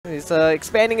He's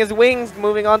expanding his wings,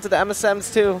 moving on to the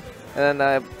MSMs too. And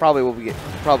probably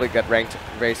will get ranked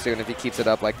very soon if he keeps it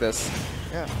up like this.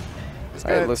 Yeah.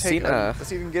 All right, Lucina.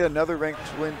 Let's even get another ranked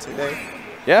win today.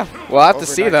 Yeah, we'll have to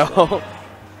see though.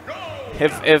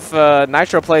 If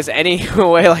Nitro plays any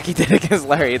way like he did against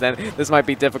Larry, then this might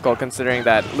be difficult considering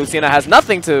that Lucina has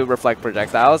nothing to reflect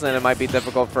projectiles, and it might be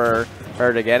difficult for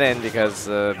her to get in because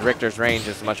Richter's range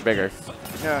is much bigger.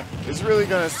 Yeah, it's really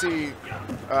going to see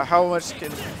how much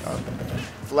can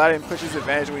Vuhladdin push his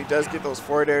advantage when he does get those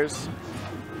forward airs.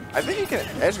 I think he can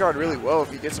edge guard really well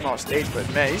if he gets him off stage, but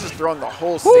man, he's just throwing the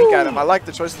whole sink at him. I like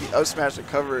the choice of the up smash to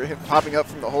cover him popping up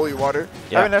from the holy water.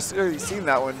 Yeah. I haven't necessarily seen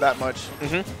that one that much.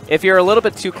 If you're a little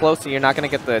bit too close, you're not going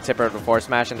to get the tipper of the forward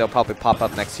smash, and they'll probably pop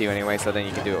up next to you anyway, so then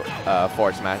you can do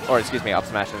forward smash, or excuse me, up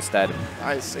smash instead.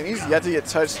 Nice, and he's yet to get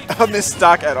touched on this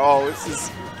stock at all. This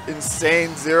is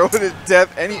insane. 0 to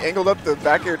depth, and he angled up the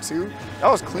back air too. That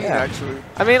was clean, actually.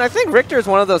 I mean, I think Richter is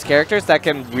one of those characters that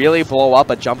can really blow up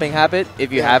a jumping habit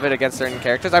if you have it against certain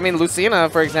characters. I mean, Lucina,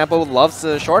 for example, loves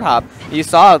the short hop. You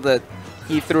saw that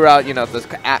he threw out, you know,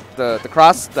 the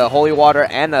cross, the holy water,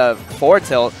 and a forward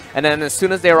tilt, and then as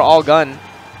soon as they were all gone,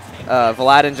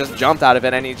 Vuhladdin just jumped out of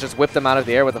it, and he just whipped them out of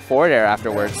the air with a forward air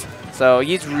afterwards. So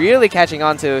he's really catching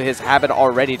on to his habit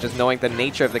already, just knowing the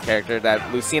nature of the character,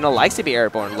 that Lucina likes to be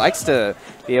airborne, likes to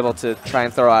be able to try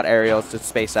and throw out aerials to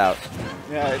space out.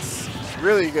 Yeah, it's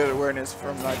really good awareness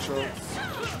from Nitro.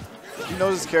 He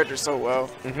knows his character so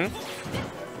well.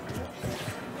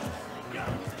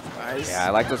 Nice. Yeah,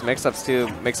 I like those mix-ups too,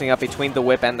 mixing up between the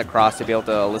whip and the cross to be able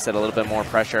to elicit a little bit more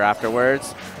pressure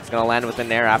afterwards. He's going to land with the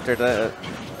nair after the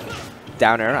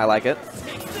down air. I like it.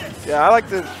 Yeah, I like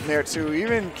the nair too.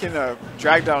 Even can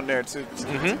drag down nair too.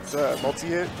 It's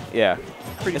multi-hit. Yeah.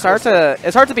 It's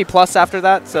hard to be plus after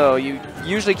that, so you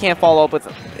usually can't follow up with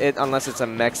it unless it's a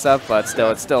mix-up, but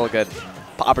still, it's still a good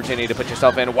opportunity to put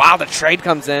yourself in. Wow, the trade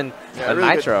comes in. Yeah,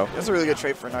 really Nitro. That's a really good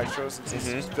trade for Nitro since he's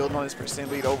just building on his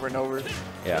percent lead over and over.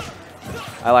 Yeah.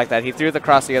 I like that. He threw the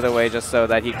cross the other way just so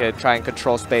that he could try and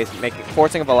control space,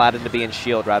 forcing Vuhladdin to be in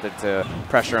shield rather to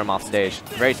pressure him off stage.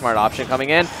 Very smart option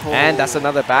coming in, and that's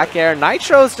another back air.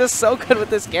 Nitro's just so good with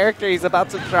this character. He's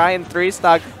about to try and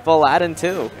 3-stock Vuhladdin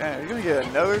too. Yeah, you're going to get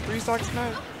another 3-stock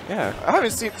tonight? Yeah. I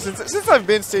haven't seen, since I've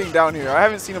been sitting down here, I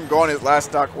haven't seen him go on his last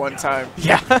stock one time.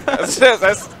 Yeah.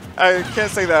 I can't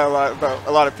say that about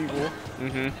a lot of people.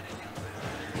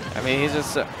 I mean, he's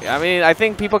just, I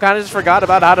think people kind of just forgot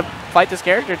about how to fight this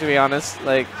character, to be honest.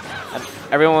 Like,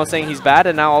 everyone was saying he's bad,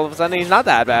 and now all of a sudden he's not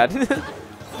that bad.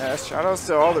 Yeah, shout-outs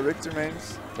to all the Richter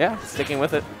mains. Yeah, sticking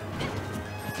with it.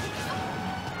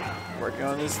 Working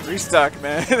on this 3-stock,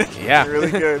 man. Yeah.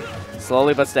 Really good.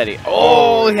 Slowly but steady.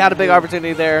 Oh, he had a big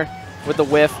opportunity there with the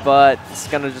whiff, but it's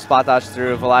going to just spot dodge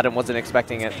through. Vuhladdin wasn't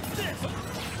expecting it.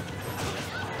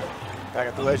 Back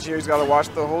at the ledge here, he's got to watch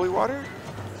the holy water.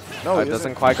 No, he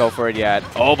doesn't quite go for it yet.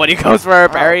 Oh, but he goes for a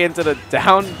parry into the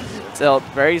down tilt.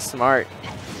 Very smart.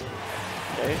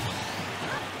 Okay.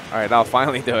 All right, I'll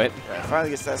finally do it. Yeah,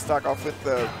 finally gets that stock off with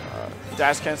the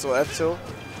dash cancel F tilt.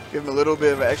 Give him a little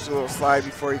bit of an extra little slide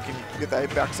before he can get that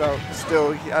hitbox out.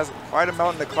 Still, he has quite a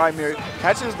mountain to climb here.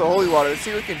 Catches the holy water. Let's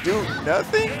see what he can do.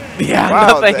 Nothing? Yeah,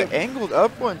 wow, nothing. The angled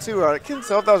up one, too. I can't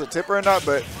tell if that was a tipper or not,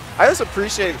 but I just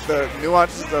appreciate the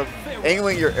nuances of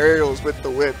angling your aerials with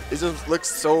the whip. It just looks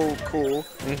so cool.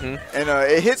 And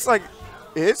it hits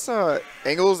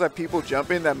angles that people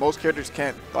jump in that most characters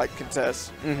can't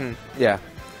contest. Yeah.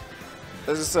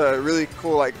 This is a really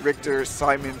cool Richter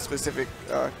Simon specific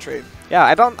trade. Yeah,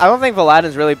 I don't think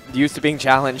Vuhladdin's really used to being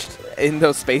challenged in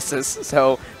those spaces.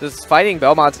 So just fighting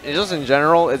Belmont, just in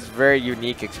general, is a very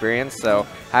unique experience. So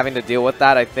having to deal with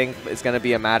that, I think, is going to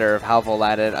be a matter of how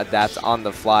Vuhladdin adapts on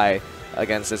the fly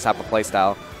against this type of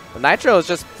playstyle. But Nitro is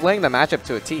just playing the matchup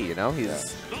to a T. You know,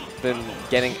 he's been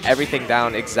getting everything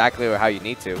down exactly how you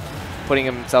need to, putting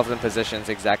himself in positions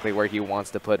exactly where he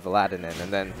wants to put Vuhladdin in,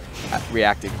 and then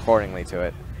reacting accordingly to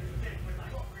it.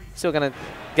 Still going to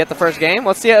get the first game.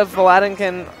 Let's see if Vuhladdin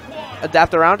can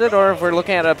adapt around it, or if we're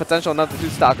looking at a potential another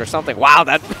 2-stock or something. Wow,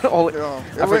 that holy,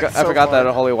 I forgot that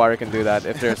a holy water can do that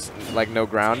if there's no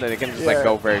ground, and it can just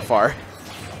go very far.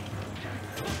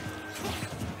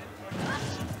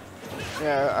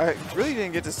 Yeah, I really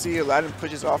didn't get to see Vuhladdin push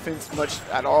his offense much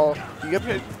at all. He kept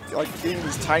getting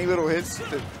these tiny little hits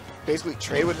to basically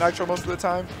trade with Nitro most of the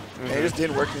time, and it just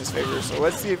didn't work in his favor. So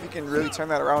let's see if he can really turn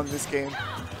that around in this game.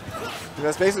 And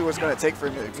that's basically what's going to take for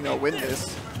him to win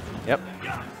this. Yep.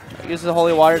 Uses the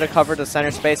holy water to cover the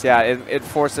center space. Yeah, it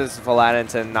forces Vuhladdin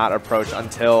to not approach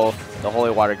until the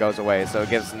holy water goes away. So it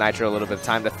gives Nitro a little bit of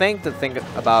time to think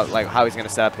about how he's going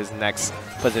to set up his next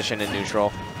position in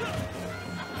neutral.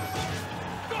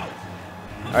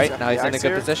 All right, now he's in a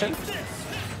good position.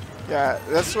 Yeah,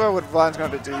 that's what Vuhladdin's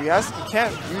going to do. He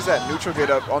can't use that neutral get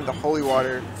up on the holy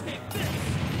water.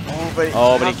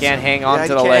 Oh, but he can't hang on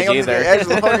to the ledge either. The edge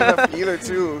long enough either,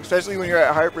 too, especially when you're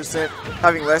at higher percent,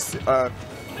 having less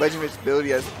ledge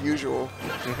invincibility as usual.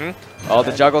 Oh,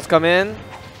 the juggles come in.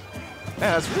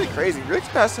 Man, that's really crazy. Richter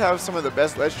has to have some of the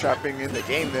best ledge trapping in the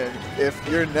game then, if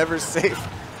you're never safe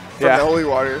from the holy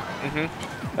water.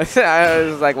 I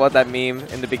was like, what, that meme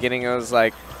in the beginning, it was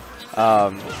like,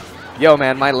 yo,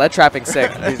 man, my lead trapping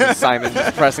sick. Simon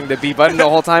just pressing the B button the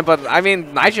whole time. But, I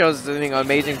mean, Nitro's doing an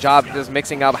amazing job just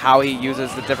mixing up how he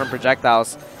uses the different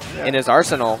projectiles in his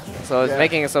arsenal. So it's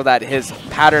making it so that his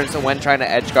patterns when trying to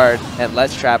edge guard and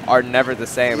ledge trap are never the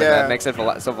same. And that makes it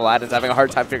so Vuhladdin's having a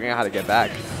hard time figuring out how to get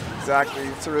back. Exactly.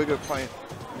 It's a really good point.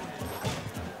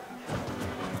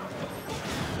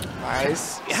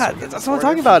 Nice. Yeah, that's what I'm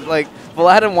talking about. Like,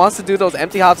 Vuhladdin wants to do those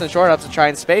empty hops and short hops to try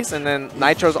and space, and then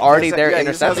Nitro's already there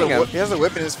intercepting him. He has a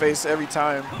whip in his face every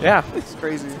time. Yeah. It's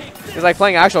crazy. It's like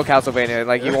playing actual Castlevania.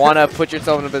 Like, you want to put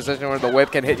yourself in a position where the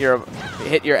whip can hit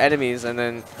your enemies, and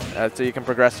then so you can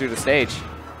progress through the stage.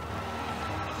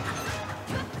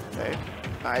 Okay.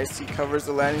 Nice. He covers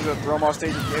the landing, going to throw him off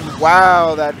stage again.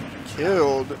 Wow, that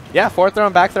killed. Yeah, forward throw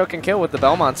and back throw can kill with the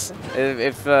Belmonts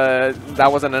if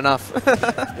that wasn't enough.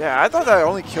 Yeah, I thought that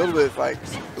only killed with like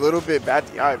a little bit bad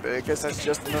DI, but I guess that's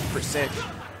just enough percent.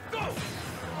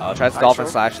 Tries to dolphin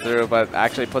slash through, but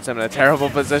actually puts him in a terrible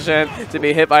position to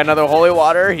be hit by another holy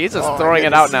water. He's just throwing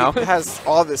it out now. He has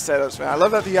all the setups, man. I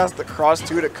love that he has the cross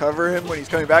too to cover him when he's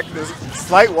coming back. This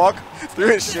slight walk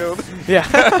through his shield. Yeah.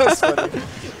 That's funny.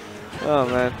 Oh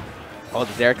man. Oh,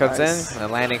 the dare comes in. The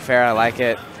landing fair, I like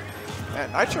it.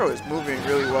 And Nitro is moving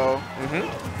really well.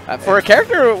 For a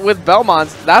character with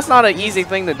Belmonts, that's not an easy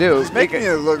thing to do. He's making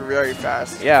it look very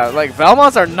fast. Yeah, like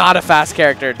Belmonts are not a fast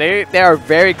character. They are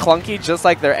very clunky, just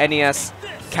like their NES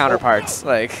counterparts.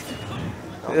 Like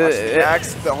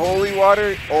the holy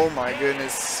water. Oh my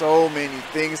goodness, so many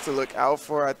things to look out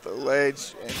for at the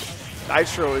ledge, and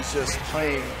Nitro is just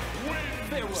playing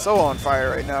so on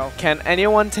fire right now. Can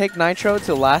anyone take Nitro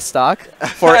to last stock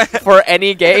for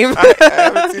any game? I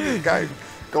haven't seen this guy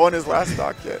go on his last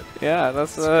stock yet. Yeah,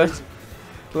 that's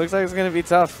looks like it's gonna be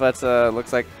tough, but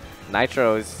looks like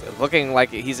Nitro is looking like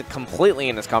he's completely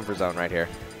in his comfort zone right here.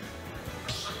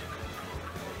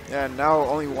 Yeah, now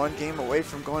only one game away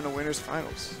from going to winners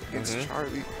finals against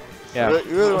Charlie. Yeah,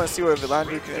 we really want to see what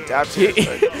Vuhladdin can adapt to.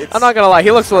 But I'm not gonna lie,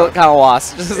 he looks kind of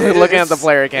lost just looking at the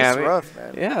player cam. It's rough,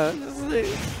 man. Yeah.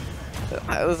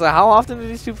 I was like, how often do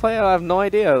these two play? I have no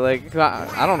idea. Like,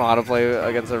 I don't know how to play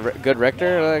against a good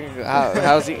Richter. Like,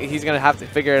 how's he's gonna have to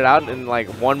figure it out in like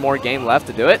one more game left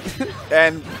to do it.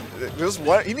 And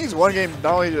he needs one game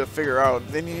not only to figure out,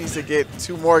 then he needs to get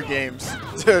 2 more games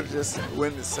to just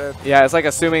win the set. Yeah, it's like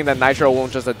assuming that Nitro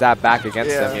won't just adapt back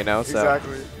against him, you know? So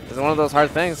exactly. It's one of those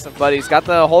hard things. But he's got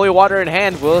the holy water in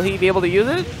hand. Will he be able to use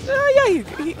it? Yeah,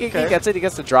 he gets it. He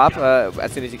gets the drop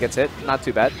as soon as he gets hit. Not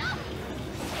too bad.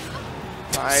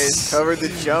 Nice. Covered the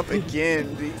jump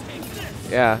again.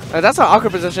 Yeah, that's an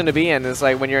awkward position to be in. It's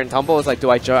like when you're in tumble, it's like, do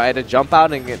I try to jump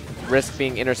out and risk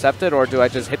being intercepted, or do I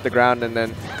just hit the ground and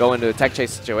then go into a tech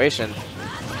chase situation?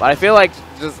 But I feel like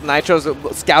just Nitro's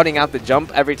scouting out the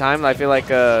jump every time. I feel like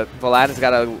Vuhladdin's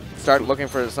got to start looking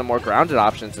for some more grounded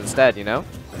options instead, you know?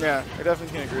 Yeah, I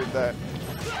definitely can agree with that.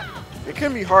 It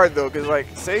can be hard though, because like,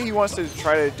 say he wants to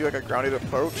try to do like a grounded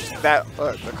approach, that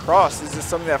the cross is just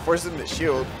something that forces him to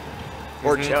shield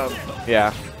or jump.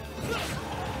 Yeah.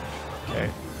 Okay,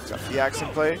 got the action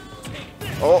play.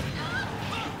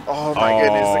 Oh my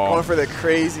goodness, they're going for the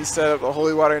crazy setup, the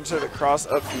holy water into the cross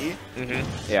up B.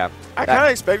 Yeah. I kind of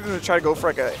expected him to try to go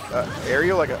for like a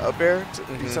aerial, like an up air, to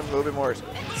do something a little bit more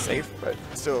safe, but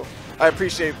still, I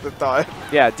appreciate the thought.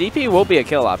 Yeah, DP will be a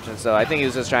kill option, so I think he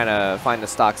was just trying to find the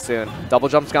stock soon. Double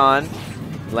jump's gone,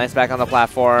 lands back on the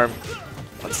platform,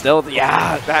 but still,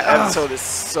 yeah. That episode is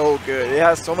so good. It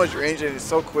has so much range and it's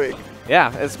so quick.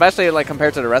 Yeah, especially like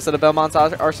compared to the rest of the Belmont's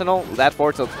arsenal, that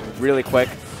forward tilt's really quick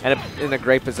and in a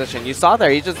great position. You saw there,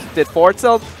 he just did forward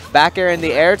tilt, back air in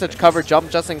the air to cover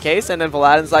jump just in case, and then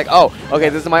Vuhladdin's like, oh, okay,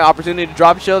 this is my opportunity to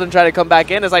drop shield and try to come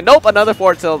back in. It's like, nope, another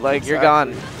forward tilt, like, you're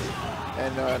gone.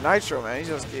 And Nitro, man, he's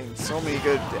just getting so many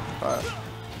good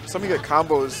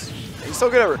combos. He's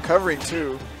so good at recovering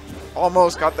too.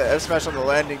 Almost got the F smash on the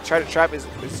landing, tried to trap his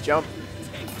jump.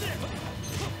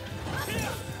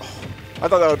 I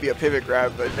thought that would be a pivot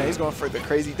grab, but man, he's going for the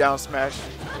crazy down smash.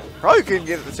 Probably couldn't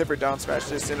get the tipper down smash,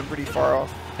 just sent him pretty far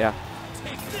off. Yeah.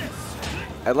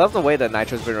 I love the way that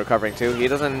Nitro's been recovering too. He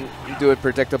doesn't do it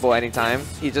predictable anytime.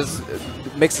 He just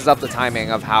mixes up the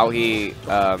timing of how he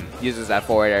uses that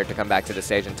forward air to come back to the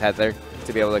stage and tether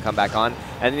to be able to come back on.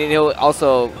 And then he'll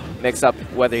also mix up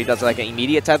whether he does like an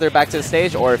immediate tether back to the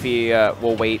stage or if he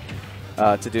will wait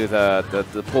to do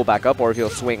the pull back up, or if he'll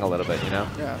swing a little bit, you know?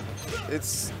 Yeah.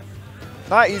 It's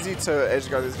not easy to edge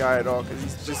guard this guy at all because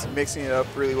he's just mixing it up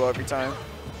really well every time.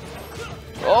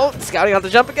 Oh, scouting off the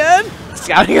jump again.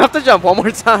 Scouting off the jump one more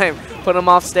time. Put him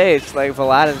off stage. Like,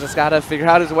 Vuhladdin just got to figure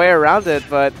out his way around it,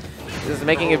 but this is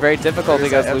making it very difficult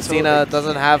because Lucina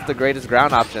doesn't have the greatest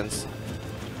ground options.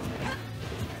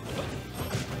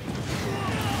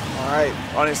 All right,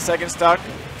 on his second stock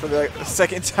for the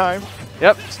second time.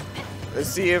 Yep. Let's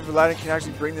see if Vuhladdin can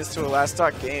actually bring this to a last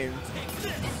stock game.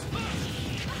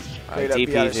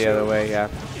 DP's the other way, yeah.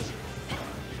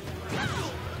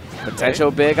 Potential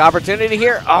big opportunity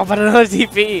here. Oh, but another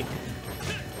DP.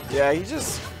 Yeah,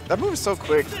 that move is so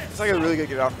quick. It's like a really good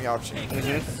get off me option.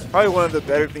 Probably one of the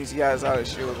better things he has out of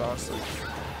shield, honestly.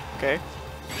 Okay.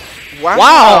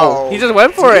 Wow. He just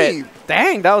went for it.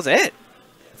 Dang, that was it.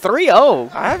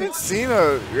 3-0. I haven't seen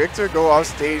a Richter go off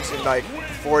stage and like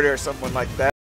forward air someone like that.